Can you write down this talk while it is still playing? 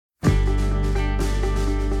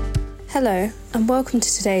Hello, and welcome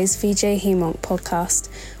to today's VJ Hemonc podcast.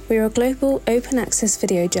 We are a global open access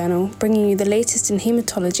video journal bringing you the latest in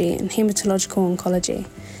haematology and haematological oncology.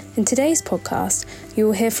 In today's podcast, you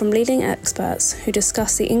will hear from leading experts who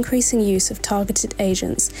discuss the increasing use of targeted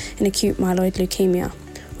agents in acute myeloid leukemia,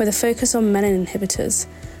 with a focus on menin inhibitors.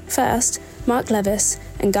 First, Mark Levis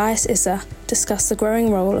and Gaius Issa discuss the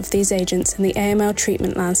growing role of these agents in the AML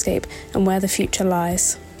treatment landscape and where the future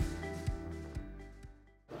lies.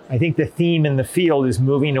 I think the theme in the field is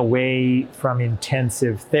moving away from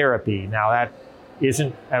intensive therapy. Now, that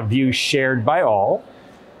isn't a view shared by all,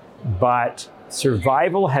 but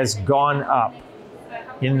survival has gone up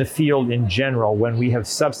in the field in general when we have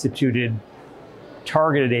substituted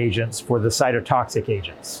targeted agents for the cytotoxic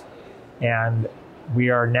agents. And we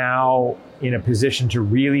are now in a position to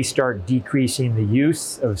really start decreasing the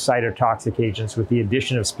use of cytotoxic agents with the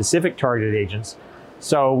addition of specific targeted agents.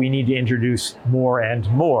 So we need to introduce more and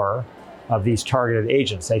more of these targeted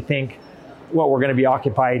agents. I think what we're going to be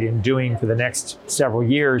occupied in doing for the next several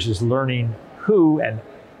years is learning who and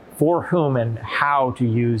for whom and how to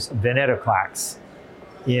use venetoclax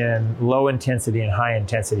in low intensity and high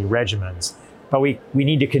intensity regimens. But we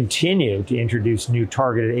need to continue to introduce new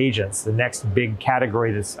targeted agents. The next big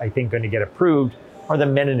category that's, I think, going to get approved are the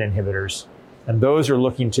menin inhibitors. And those are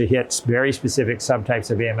looking to hit very specific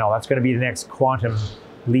subtypes of AML. That's going to be the next quantum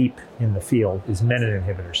leap in the field, is menin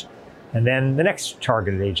inhibitors. And then the next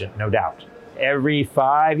targeted agent, no doubt. Every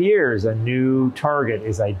 5 years, a new target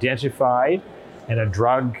is identified and a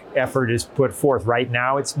drug effort is put forth. Right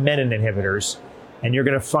now, it's menin inhibitors. And you're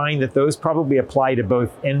going to find that those probably apply to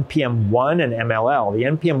both NPM1 and MLL. The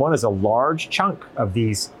NPM1 is a large chunk of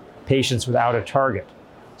these patients without a target.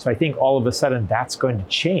 So I think all of a sudden that's going to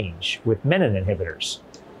change with menin inhibitors.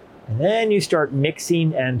 And then you start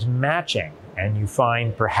mixing and matching, and you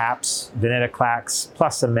find perhaps venetoclax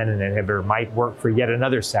plus a menin inhibitor might work for yet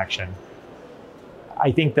another section.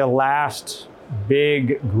 I think the last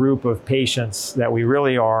big group of patients that we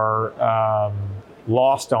really are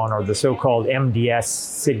lost on are the so-called MDS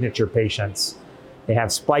signature patients. They have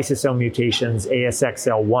spliceosome mutations,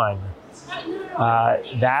 ASXL1.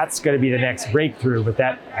 That's going to be the next breakthrough, but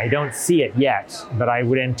that I don't see it yet. But I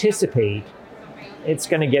would anticipate it's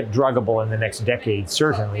going to get druggable in the next decade,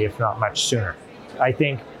 certainly, if not much sooner. I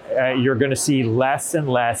think you're going to see less and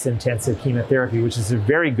less intensive chemotherapy, which is a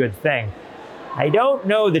very good thing. I don't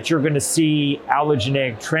know that you're going to see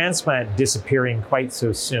allogeneic transplant disappearing quite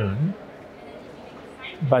so soon,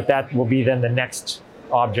 but that will be then the next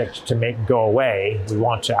object to make go away. We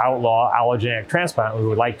want to outlaw allogeneic transplant. We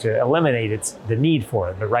would like to eliminate the need for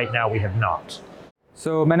it, but right now we have not.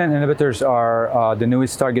 So menin inhibitors are the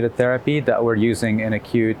newest targeted therapy that we're using in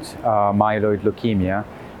acute myeloid leukemia.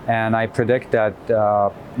 And I predict that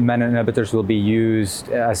menin inhibitors will be used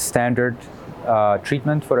as standard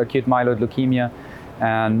treatment for acute myeloid leukemia.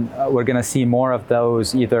 And we're going to see more of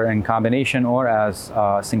those either in combination or as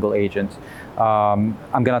single agent. I'm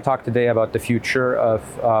going to talk today about the future of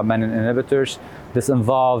menin inhibitors. This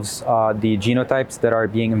involves the genotypes that are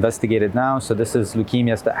being investigated now. So this is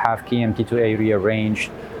leukemias that have KMT2A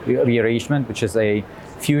rearrangement, which is a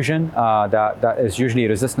fusion that is usually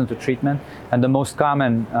resistant to treatment. And the most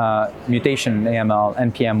common mutation in AML,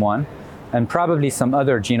 NPM1, and probably some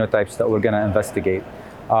other genotypes that we're going to investigate.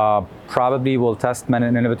 Probably we'll test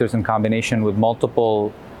menin inhibitors in combination with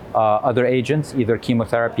multiple other agents, either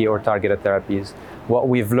chemotherapy or targeted therapies. What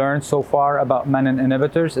we've learned so far about menin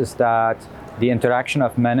inhibitors is that the interaction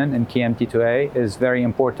of menin and KMT2A is very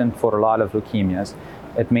important for a lot of leukemias.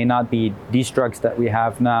 It may not be these drugs that we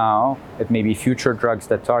have now, it may be future drugs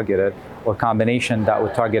that target it, or combination that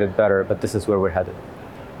would target it better, but this is where we're headed.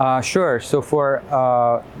 Sure, so for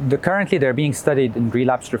currently they're being studied in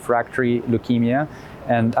relapsed refractory leukemia,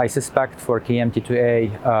 and I suspect for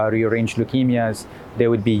KMT2A rearranged leukemias, they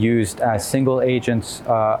would be used as single agents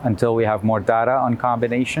until we have more data on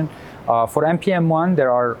combination. For NPM1,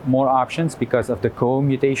 there are more options because of the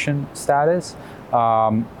co-mutation status.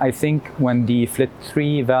 I think when the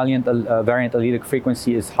FLT3 variant allelic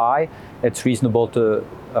frequency is high, it's reasonable to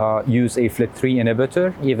use a FLT3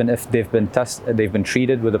 inhibitor, even if they've been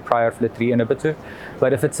treated with a prior FLT3 inhibitor.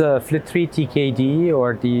 But if it's a FLT3 TKD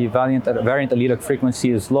or the variant allelic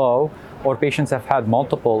frequency is low, or patients have had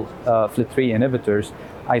multiple FLT3 inhibitors,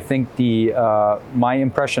 I think my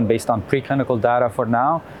impression based on preclinical data for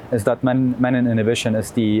now is that menin inhibition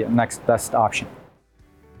is the next best option.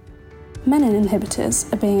 Menin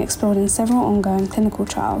inhibitors are being explored in several ongoing clinical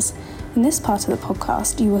trials. In this part of the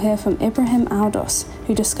podcast, you will hear from Ibrahim Aldos,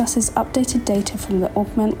 who discusses updated data from the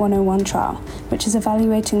Augment 101 trial, which is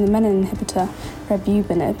evaluating the menin inhibitor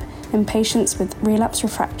revumenib in patients with relapse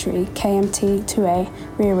refractory KMT2A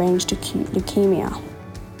rearranged acute leukemia.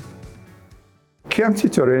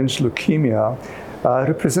 KMT2A leukemia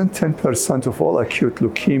represent 10% of all acute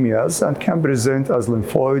leukemias and can present as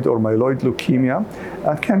lymphoid or myeloid leukemia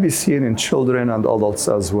and can be seen in children and adults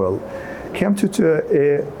as well.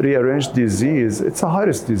 KMT2A rearranged disease, it's a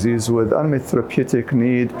high-risk disease with unmet therapeutic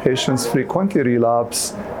need. Patients frequently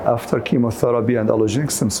relapse after chemotherapy and allogeneic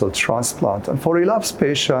stem cell transplant. And for relapsed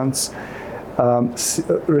patients,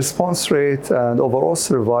 response rate and overall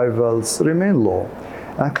survivals remain low.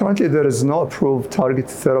 And currently there is no approved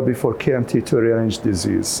targeted therapy for KMT2A rearranged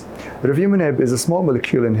disease. Revumenib is a small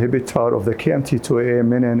molecule inhibitor of the KMT2A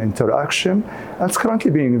menin interaction, and it's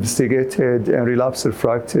currently being investigated in relapsed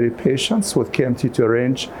refractory patients with KMT2A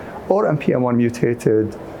range or NPM1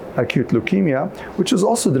 mutated acute leukemia, which is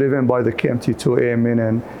also driven by the KMT2A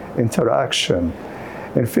menin interaction.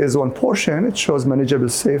 In phase 1 portion, it shows manageable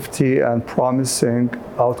safety and promising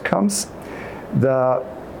outcomes. The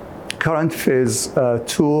current phase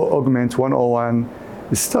 2 Augment 101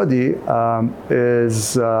 study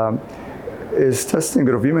is testing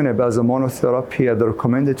revumenib as a monotherapy at the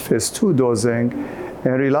recommended phase 2 dosing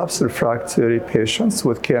in relapsed refractory patients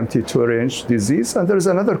with KMT2A range disease. And there's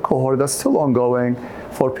another cohort that's still ongoing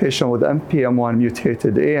for patients with NPM1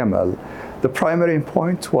 mutated AML. The primary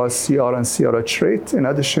endpoint was CR and CRh rate, in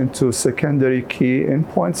addition to secondary key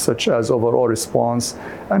endpoints such as overall response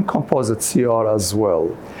and composite CR as well.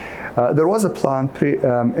 There was a planned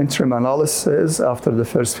interim analysis after the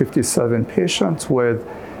first 57 patients with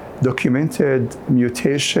documented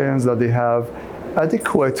mutations that they have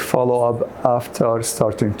adequate follow-up after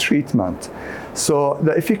starting treatment. So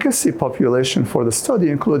the efficacy population for the study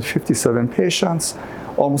included 57 patients.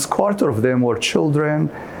 Almost a quarter of them were children,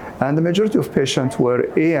 and the majority of patients were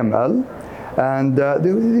AML. And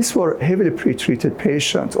these were heavily pretreated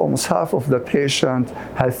patients. Almost half of the patients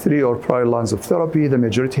had 3 or prior lines of therapy. The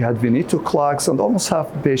majority had venetoclax, and almost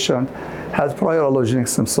half the patients had prior allogeneic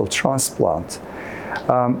stem cell transplant.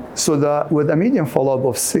 With a median follow-up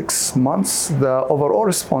of 6 months, the overall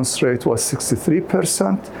response rate was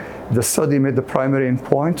 63%. The study made the primary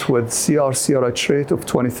endpoint with CR/CRh rate of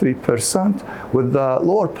 23%, with the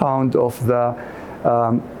lower bound of the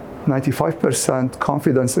 95%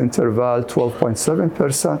 confidence interval,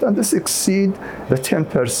 12.7%, and this exceeds the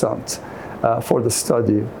 10% for the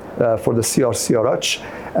study, for the CR/CRh.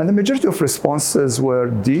 And the majority of responses were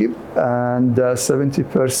deep, and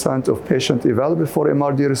 70% of patients evaluable for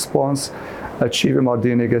MRD response achieve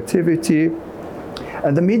MRD negativity.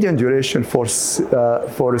 And the median duration for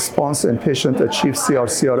response in patient achieved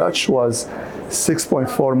CR/CRh was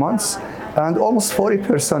 6.4 months. And almost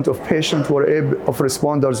 40% of patients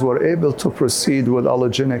responders were able to proceed with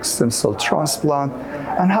allogeneic stem cell transplant,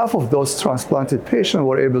 and half of those transplanted patients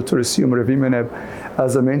were able to resume revumenib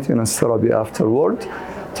as a maintenance therapy afterward.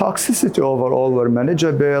 Toxicity overall were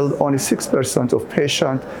manageable. Only 6% of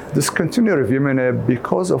patients discontinued revumenib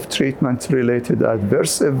because of treatment-related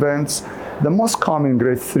adverse events. The most common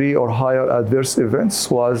grade 3 or higher adverse events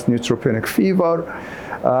was neutropenic fever.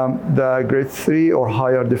 The grade 3 or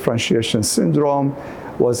higher differentiation syndrome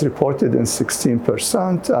was reported in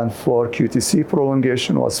 16%, and for QTc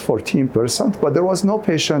prolongation was 14%, but there was no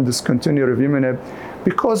patient discontinued revumenib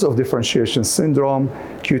because of differentiation syndrome,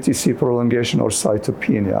 QTc prolongation, or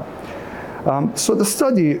cytopenia. So the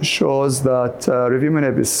study shows that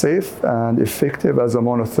revumenib is safe and effective as a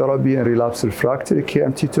monotherapy in relapsed refractory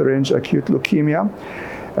KMT2A range acute leukemia.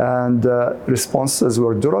 And responses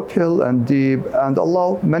were durable and deep, and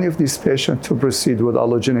allow many of these patients to proceed with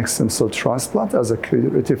allogeneic stem cell transplant as a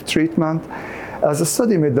curative treatment. As the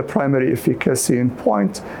study made the primary efficacy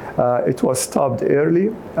endpoint, it was stopped early,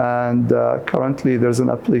 and currently there's an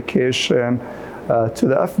application to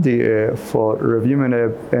the FDA for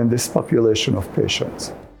revumenib in this population of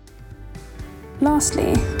patients.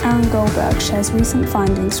 Lastly, Aaron Goldberg shares recent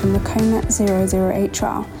findings from the COMET-008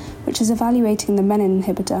 trial, which is evaluating the menin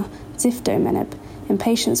inhibitor ziftomenib in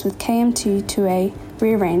patients with KMT2A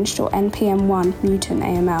rearranged or NPM1 mutant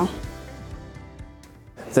AML.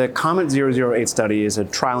 The COMET-008 study is a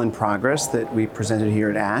trial in progress that we presented here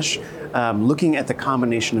at ASH, looking at the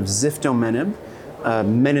combination of ziftomenib, a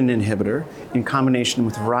menin inhibitor, in combination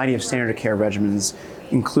with a variety of standard of care regimens,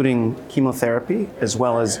 including chemotherapy as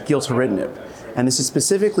well as gilteritinib. And this is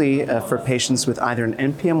specifically for patients with either an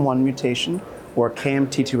NPM1 mutation or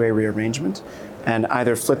KMT2A rearrangement, and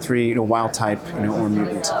either FLT3 wild type or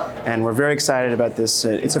mutant. And we're very excited about this.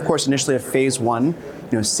 It's of course initially a phase 1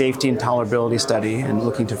 safety and tolerability study, and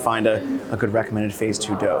looking to find a good recommended phase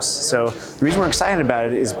 2 dose. So the reason we're excited about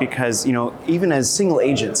it is because even as single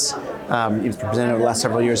agents, it's presented over the last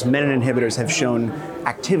several years, menin inhibitors have shown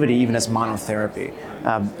activity even as monotherapy.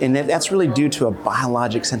 And that's really due to a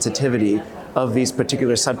biologic sensitivity of these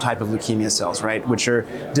particular subtype of leukemia cells, right, which are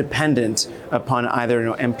dependent upon either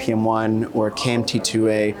NPM1 or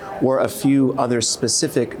KMT2A or a few other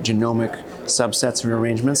specific genomic subsets and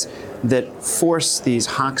arrangements that force these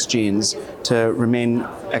HOX genes to remain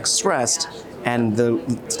expressed, and the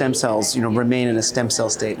stem cells remain in a stem cell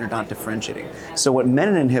state and are not differentiating. So what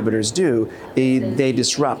menin inhibitors do, they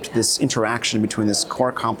disrupt this interaction between this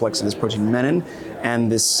core complex of this protein menin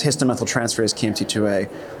and this histomethyltransferase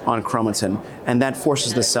KMT2A on chromatin, and that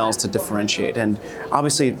forces the cells to differentiate. And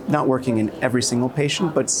obviously not working in every single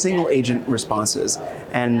patient, but single agent responses.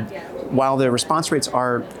 And while the response rates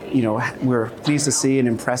are, we're pleased to see and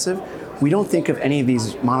impressive, we don't think of any of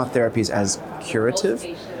these monotherapies as curative,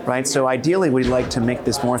 right? So ideally, we'd like to make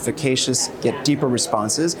this more efficacious, get deeper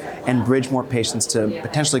responses, and bridge more patients to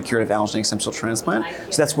potentially curative allogeneic stem cell transplant.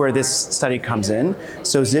 So that's where this study comes in.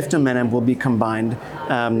 So ziftomenib will be combined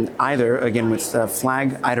either, again, with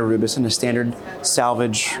flag-idarubicin, a standard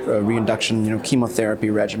salvage reinduction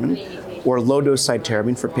chemotherapy regimen, or low-dose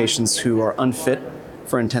cytarabine for patients who are unfit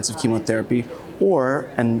for intensive chemotherapy, or,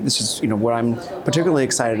 and this is what I'm particularly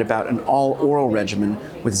excited about, an all-oral regimen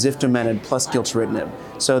with ziftomenib plus gilteritinib.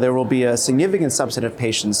 So there will be a significant subset of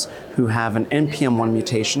patients who have an NPM1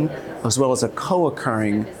 mutation as well as a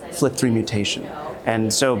co-occurring FLT3 mutation.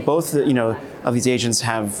 And so both of these agents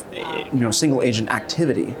have single agent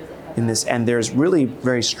activity in this, and there's really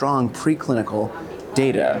very strong preclinical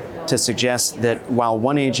data to suggest that while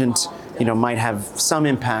one agent might have some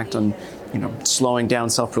impact on slowing down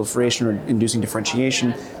cell proliferation or inducing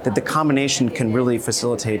differentiation, that the combination can really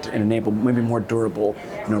facilitate and enable maybe more durable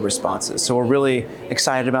responses. So we're really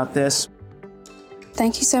excited about this.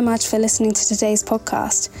 Thank you so much for listening to today's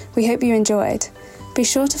podcast. We hope you enjoyed. Be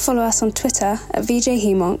sure to follow us on Twitter at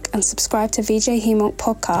VJHemonc and subscribe to VJ Hemonc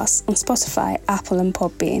podcasts on Spotify, Apple and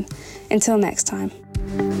Podbean. Until next time.